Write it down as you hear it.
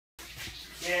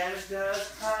As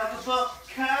does huggable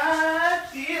car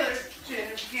dealer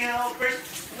Jim Gilbert,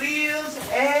 wheels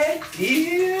and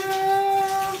deals.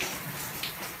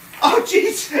 Oh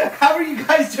jeez, how are you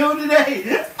guys doing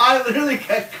today? I literally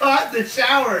got caught in the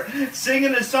shower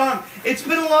singing a song. It's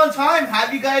been a long time. How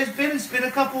have you guys been? It's been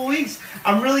a couple of weeks.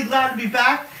 I'm really glad to be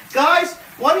back. Guys,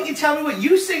 why don't you tell me what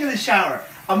you sing in the shower?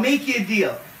 I'll make you a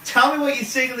deal. Tell me what you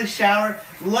sing in the shower,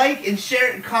 like and share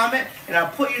it and comment, and I'll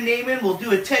put your name in. We'll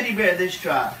do a teddy bear this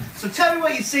draw. So tell me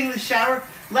what you sing in the shower.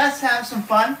 Let's have some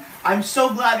fun. I'm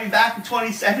so glad to be back in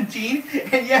 2017,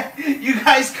 and yeah, you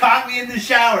guys caught me in the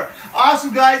shower.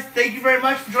 Awesome, guys. Thank you very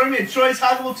much for joining me at Troy's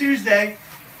Huggable Tuesday.